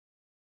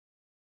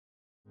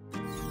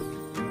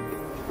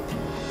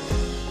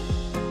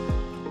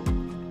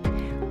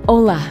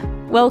Hola!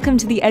 Welcome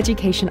to the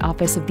Education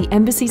Office of the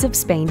Embassies of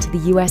Spain to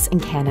the US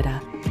and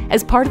Canada.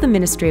 As part of the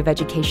Ministry of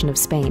Education of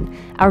Spain,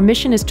 our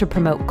mission is to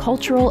promote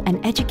cultural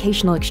and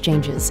educational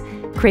exchanges,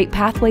 create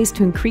pathways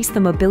to increase the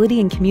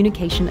mobility and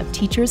communication of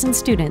teachers and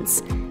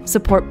students,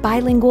 support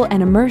bilingual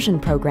and immersion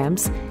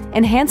programs,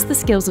 enhance the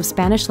skills of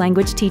Spanish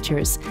language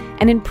teachers,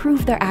 and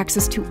improve their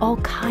access to all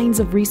kinds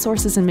of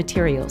resources and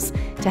materials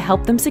to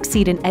help them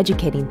succeed in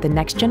educating the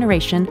next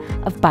generation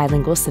of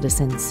bilingual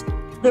citizens.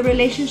 The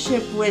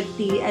relationship with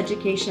the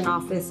Education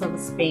Office of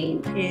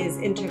Spain is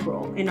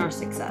integral in our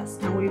success,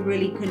 and we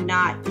really could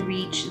not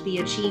reach the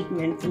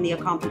achievements and the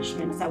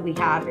accomplishments that we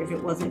have if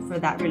it wasn't for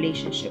that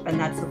relationship and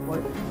that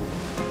support.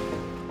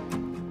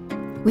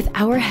 With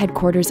our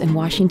headquarters in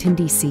Washington,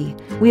 D.C.,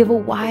 we have a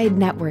wide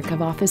network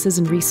of offices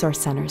and resource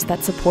centers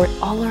that support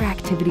all our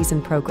activities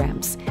and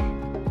programs.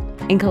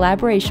 In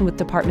collaboration with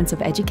departments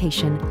of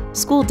education,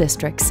 school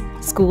districts,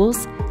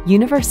 schools,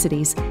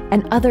 universities,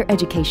 and other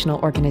educational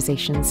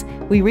organizations,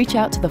 we reach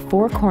out to the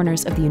four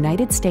corners of the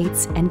United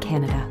States and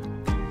Canada.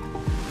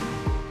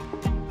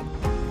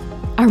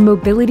 Our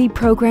mobility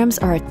programs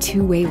are a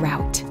two-way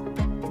route.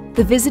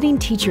 The Visiting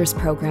Teachers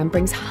Program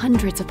brings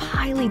hundreds of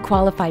highly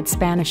qualified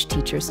Spanish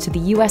teachers to the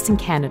US and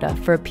Canada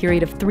for a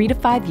period of 3 to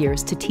 5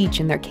 years to teach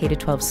in their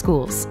K-12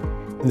 schools.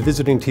 The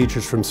visiting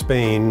teachers from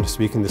Spain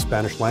speaking the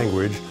Spanish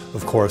language,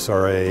 of course,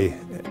 are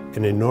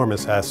an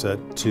enormous asset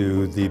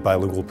to the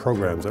bilingual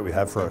programs that we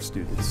have for our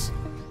students.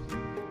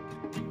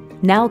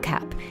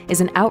 NALCAP is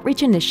an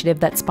outreach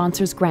initiative that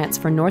sponsors grants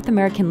for North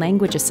American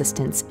language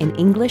assistance in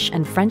English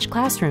and French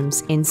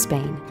classrooms in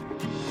Spain.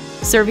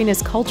 Serving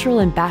as cultural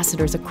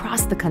ambassadors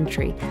across the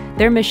country,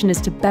 their mission is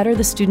to better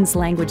the students'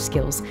 language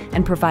skills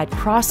and provide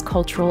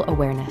cross-cultural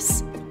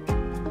awareness.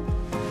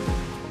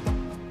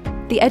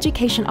 The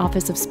Education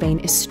Office of Spain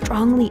is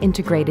strongly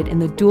integrated in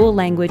the dual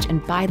language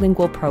and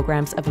bilingual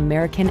programs of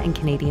American and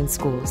Canadian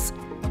schools.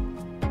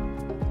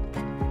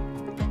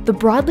 The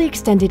broadly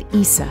extended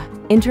ISA,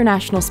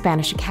 International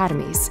Spanish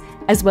Academies,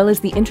 as well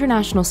as the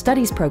International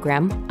Studies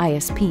Program,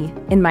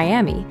 ISP, in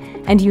Miami,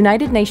 and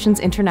United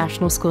Nations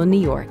International School in New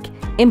York,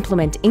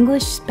 implement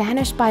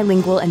English-Spanish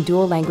bilingual and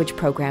dual language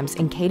programs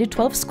in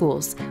K-12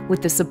 schools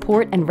with the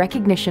support and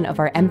recognition of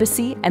our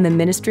Embassy and the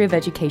Ministry of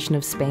Education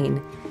of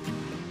Spain.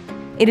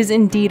 It is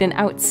indeed an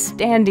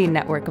outstanding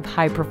network of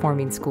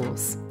high-performing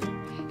schools.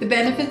 The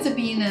benefits of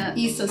being an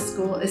ISA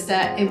school is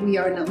that we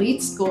are an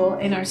elite school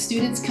and our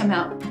students come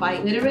out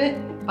biliterate,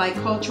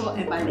 bicultural,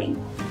 and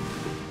bilingual.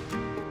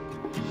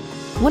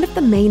 One of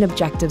the main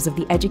objectives of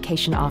the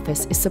Education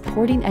Office is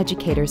supporting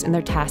educators in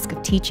their task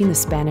of teaching the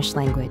Spanish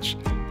language.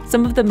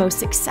 Some of the most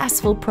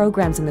successful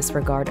programs in this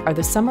regard are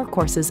the summer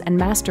courses and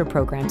master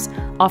programs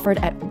offered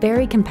at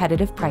very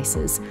competitive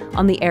prices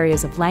on the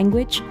areas of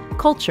language,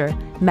 culture,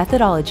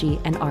 methodology,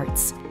 and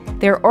arts.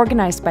 They are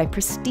organized by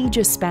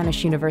prestigious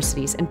Spanish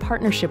universities in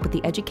partnership with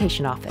the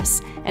Education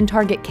Office and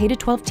target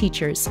K-12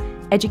 teachers,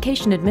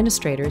 education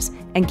administrators,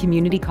 and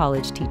community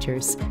college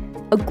teachers.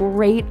 A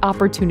great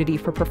opportunity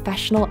for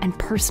professional and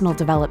personal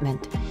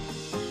development.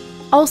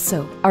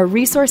 Also, our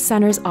resource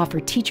centers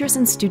offer teachers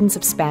and students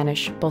of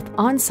Spanish, both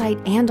on-site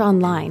and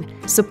online,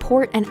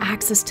 support and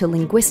access to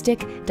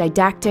linguistic,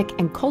 didactic,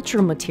 and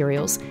cultural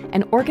materials,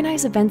 and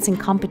organize events and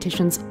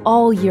competitions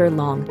all year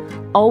long,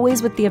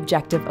 always with the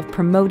objective of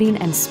promoting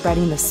and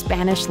spreading the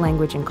Spanish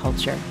language and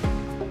culture.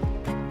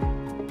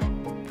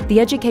 The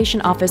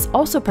Education Office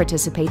also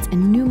participates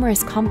in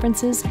numerous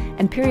conferences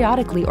and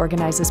periodically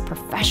organizes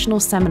professional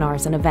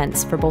seminars and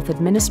events for both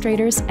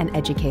administrators and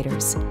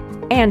educators.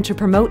 And to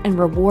promote and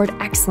reward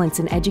excellence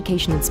in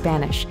education in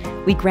Spanish,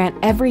 we grant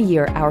every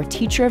year our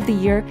Teacher of the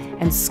Year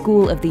and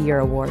School of the Year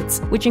awards,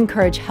 which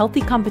encourage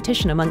healthy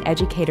competition among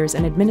educators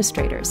and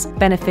administrators,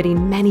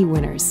 benefiting many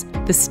winners,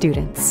 the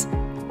students.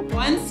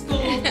 One school,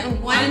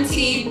 one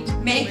team,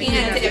 making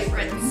a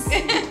difference.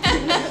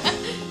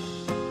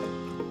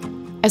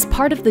 As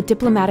part of the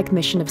diplomatic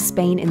mission of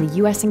Spain in the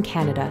US and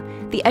Canada,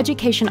 the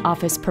Education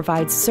Office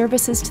provides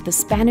services to the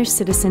Spanish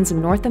citizens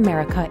in North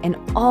America in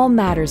all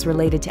matters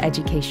related to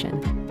education.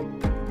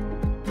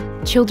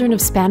 Children of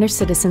Spanish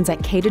citizens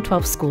at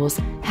K-12 schools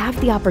have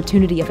the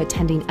opportunity of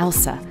attending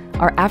ELSA,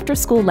 our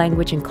after-school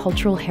language and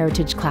cultural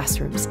heritage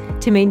classrooms,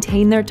 to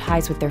maintain their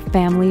ties with their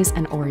families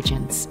and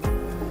origins.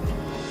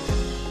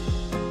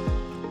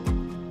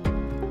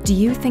 Do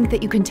you think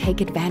that you can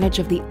take advantage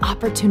of the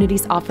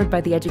opportunities offered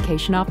by the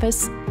Education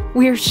Office?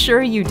 We're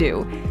sure you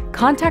do.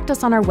 Contact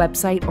us on our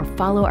website or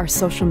follow our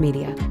social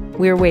media.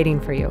 We're waiting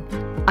for you.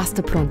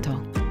 Hasta pronto.